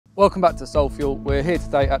Welcome back to Soul Fuel. We're here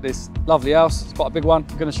today at this lovely house. It's quite a big one.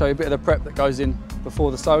 I'm going to show you a bit of the prep that goes in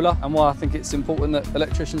before the solar and why I think it's important that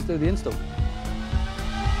electricians do the install.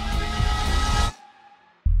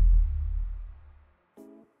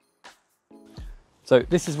 So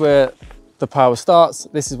this is where the power starts.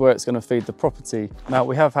 This is where it's going to feed the property. Now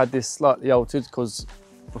we have had this slightly altered because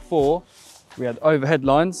before we had overhead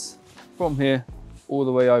lines from here all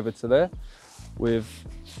the way over to there. We've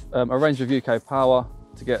arranged with UK Power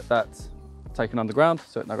to get that taken underground.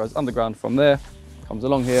 So it now goes underground from there, comes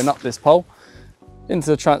along here and up this pole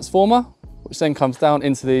into the transformer, which then comes down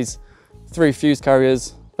into these 3 fuse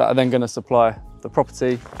carriers that are then going to supply the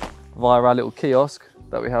property via our little kiosk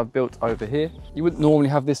that we have built over here. You wouldn't normally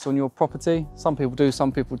have this on your property. Some people do,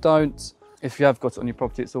 some people don't. If you have got it on your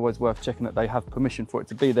property, it's always worth checking that they have permission for it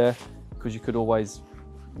to be there, because you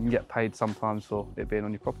can get paid sometimes for it being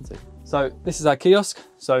on your property. So this is our kiosk.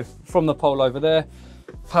 So from the pole over there,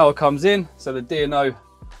 power comes in. So the DNO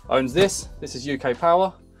owns this. This is UK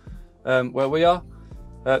Power, where we are.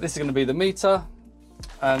 This is going to be the meter.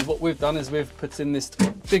 And what we've done is we've put in this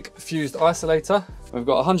big fused isolator. We've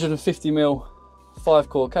got 150mm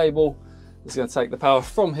 5-core cable. It's going to take the power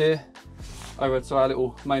from here over to our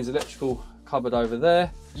little mains electrical cupboard over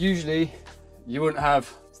there. Usually you wouldn't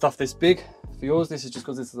have stuff this big for yours. This is just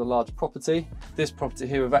because this is a large property. This property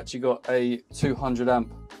here, we've actually got a 200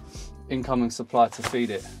 amp incoming supply to feed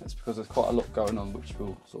it. That's because there's quite a lot going on, which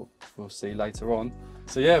we'll see later on.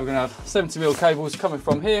 So yeah, we're going to have 70mm cables coming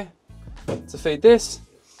from here to feed this.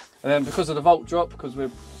 And then because of the volt drop, because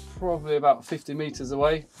we're probably about 50 meters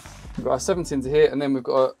away, we've got our 70 into here, and then we've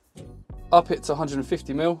got to up it to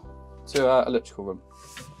 150mm to our electrical room.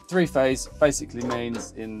 3-phase basically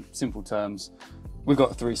means, in simple terms, we've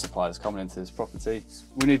got 3 supplies coming into this property.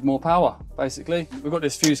 We need more power, basically. We've got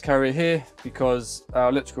this fuse carrier here because our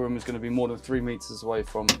electrical room is going to be more than 3 meters away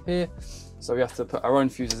from here. So we have to put our own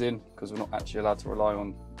fuses in because we're not actually allowed to rely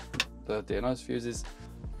on the DNO's fuses.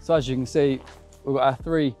 So as you can see, we've got our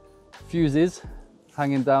 3 fuses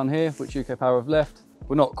hanging down here, which UK Power have left.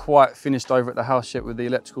 We're not quite finished over at the house yet with the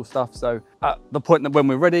electrical stuff. So at the point that when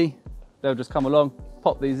we're ready, they'll just come along,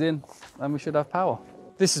 pop these in, and we should have power.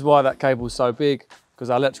 This is why that cable is so big,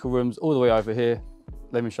 because our electrical room's all the way over here.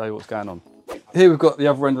 Let me show you what's going on. Here we've got the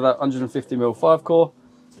other end of that 150mm 5-core.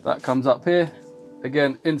 That comes up here,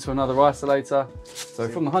 again, into another isolator. So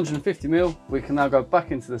from the 150mm, we can now go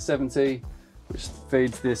back into the 70, which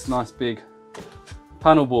feeds this nice big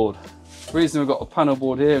panel board. The reason we've got a panel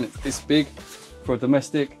board here and it's this big for a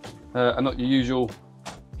domestic and not your usual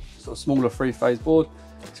sort of smaller 3-phase board,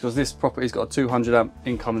 is because this property's got a 200 amp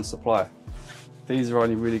incoming supply. These are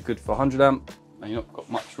only really good for 100 amp, and you've not got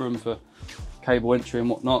much room for cable entry and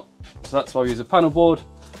whatnot. So that's why we use a panel board,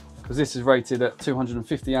 because this is rated at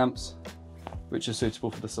 250 amps, which is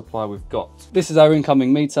suitable for the supply we've got. This is our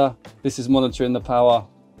incoming meter. This is monitoring the power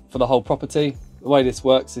for the whole property. The way this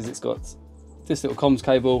works is it's got this little comms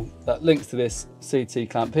cable that links to this CT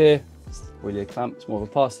clamp here. It's really a clamp, it's more of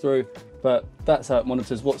a pass through, but that's how it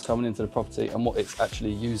monitors what's coming into the property and what it's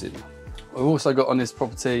actually using. We've also got on this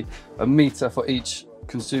property a meter for each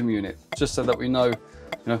consumer unit, just so that we know,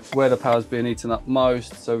 where the power's being eaten up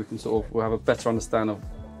most, so we can we'll have a better understanding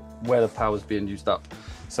of where the power's being used up.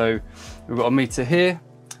 So we've got a meter here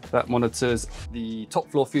that monitors the top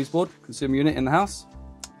floor fuse board consumer unit in the house,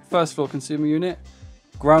 first floor consumer unit,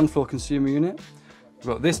 ground floor consumer unit. We've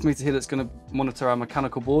got this meter here that's going to monitor our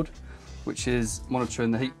mechanical board, which is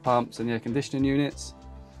monitoring the heat pumps and the air conditioning units.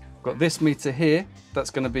 We've got this meter here that's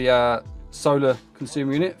going to be our solar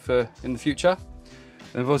consumer unit for in the future.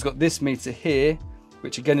 And we've also got this meter here,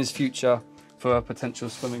 which again is future for a potential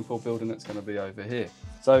swimming pool building that's going to be over here.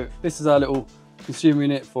 So this is our little consumer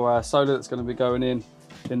unit for our solar that's going to be going in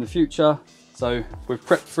the future. So we've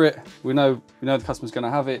prepped for it. We know the customer's going to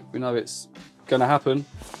have it. We know it's going to happen.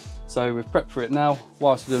 So we've prepped for it now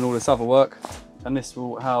whilst we're doing all this other work. And this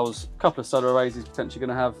will house a couple of solar arrays he's potentially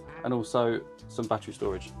going to have, and also some battery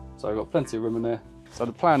storage. So we've got plenty of room in there. So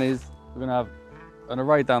the plan is we're going to have an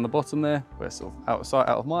array down the bottom there, where it's sort of out of sight,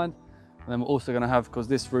 out of mind. And then we're also going to have, because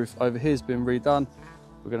this roof over here has been redone,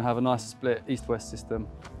 we're going to have a nice split east-west system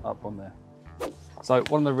up on there. So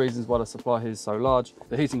one of the reasons why the supply here is so large,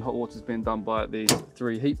 the heating hot water is being done by these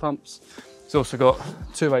 3 heat pumps. It's also got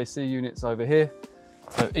 2 AC units over here.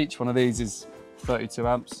 So each one of these is 32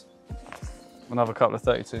 amps. Another couple of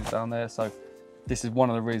 32s down there. So this is one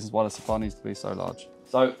of the reasons why the supply needs to be so large.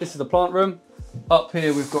 So this is the plant room. Up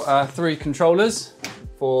here we've got our 3 controllers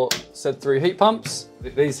for said 3 heat pumps.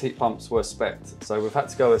 These heat pumps were spec'd, so we've had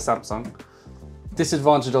to go with Samsung.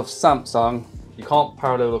 Disadvantage of Samsung, you can't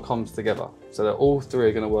parallel the comms together. So they're all 3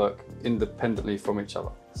 are going to work independently from each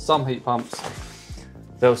other. Some heat pumps,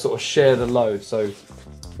 they'll sort of share the load. So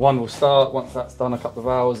one will start, once that's done a couple of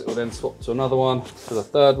hours, it will then swap to another one, to the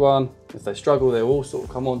third one. If they struggle, they'll all sort of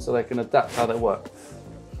come on so they can adapt how they work.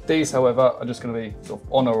 These, however, are just going to be sort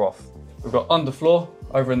of on or off. We've got underfloor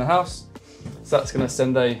over in the house. So that's going to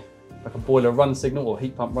send like a boiler run signal or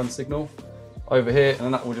heat pump run signal over here, and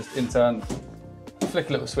then that will just in turn flick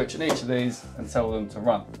a little switch in each of these and tell them to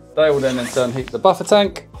run. They will then in turn heat the buffer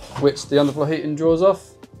tank, which the underfloor heating draws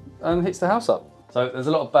off and heats the house up. So there's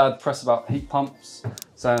a lot of bad press about heat pumps,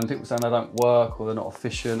 people saying they don't work or they're not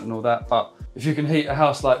efficient and all that. But if you can heat a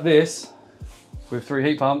house like this with 3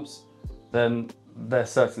 heat pumps, then they're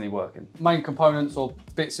certainly working. Main components or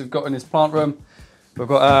bits we've got in this plant room, we've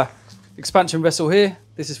got our expansion vessel here.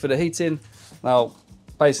 This is for the heating. Now,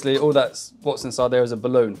 basically all that's what's inside there is a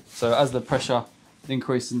balloon. So as the pressure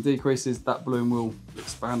increases and decreases, that balloon will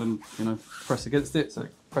expand and, you know, press against it. So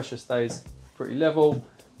pressure stays pretty level.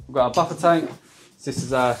 We've got our buffer tank. This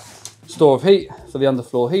is our store of heat for the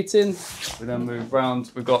underfloor heating. We then move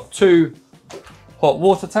round. We've got 2 hot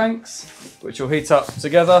water tanks, which will heat up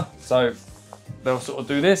together. So they'll sort of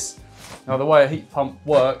do this. Now the way a heat pump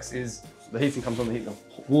works is the heating comes on the heat of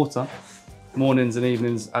hot water, mornings and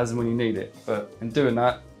evenings as and when you need it. But in doing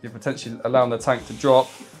that, you're potentially allowing the tank to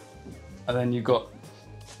drop, and then you've got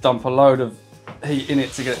to dump a load of heat in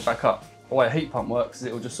it to get it back up. The way a heat pump works is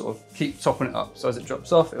it will just sort of keep topping it up. So as it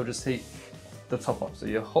drops off, it'll just heat the top up. So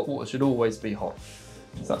your hot water should always be hot.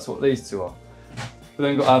 So that's what these 2 are. We've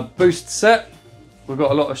then got our boost set. We've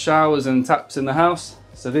got a lot of showers and taps in the house.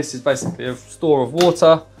 So this is basically a store of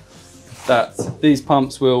water that these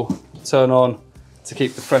pumps will turn on to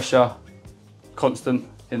keep the pressure constant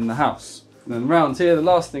in the house. And then round here, the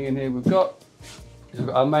last thing in here we've got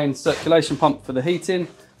our main circulation pump for the heating.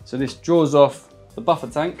 So this draws off the buffer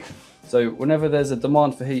tank. So whenever there's a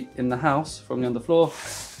demand for heat in the house from the underfloor,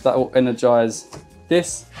 that will energize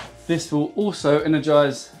this. This will also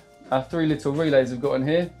energize our 3 little relays we've got in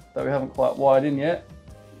here that we haven't quite wired in yet.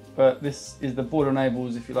 But this is the boiler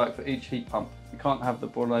enables, if you like, for each heat pump. You can't have the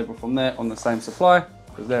boiler enable from there on the same supply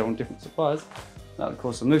because they're on different supplies. That would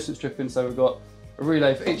cause some nuisance tripping. So we've got a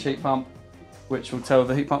relay for each heat pump, which will tell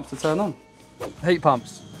the heat pumps to turn on. Heat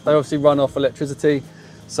pumps, they obviously run off electricity.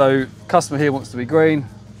 So customer here wants to be green.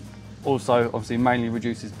 Also, obviously, mainly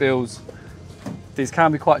reduces bills. These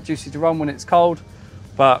can be quite juicy to run when it's cold,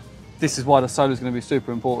 but this is why the solar is going to be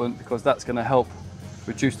super important, because that's going to help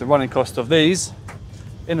reduce the running cost of these.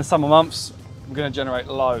 In the summer months, we're going to generate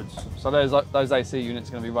loads. So those AC units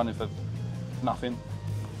are going to be running for nothing.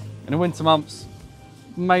 In the winter months,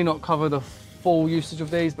 may not cover the full usage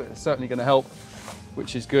of these, but it's certainly going to help,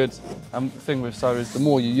 which is good. And the thing with solar is the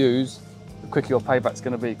more you use, the quicker your payback's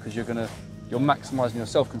going to be, because you're maximising your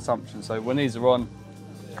self-consumption. So when these are on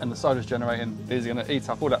and the solar's generating, these are going to eat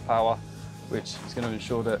up all that power, which is going to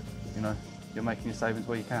ensure that, you know, you're making your savings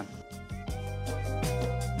where you can.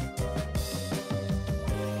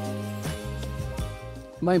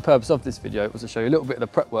 The main purpose of this video was to show you a little bit of the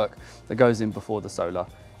prep work that goes in before the solar.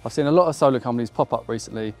 I've seen a lot of solar companies pop up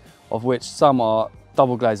recently, of which some are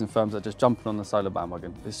double glazing firms that are just jumping on the solar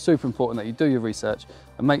bandwagon. It's super important that you do your research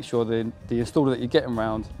and make sure the installer that you're getting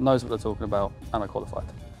around knows what they're talking about and are qualified.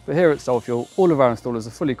 But here at Solarfuel, all of our installers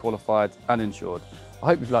are fully qualified and insured. I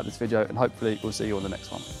hope you've liked this video, and hopefully we'll see you on the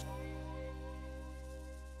next one.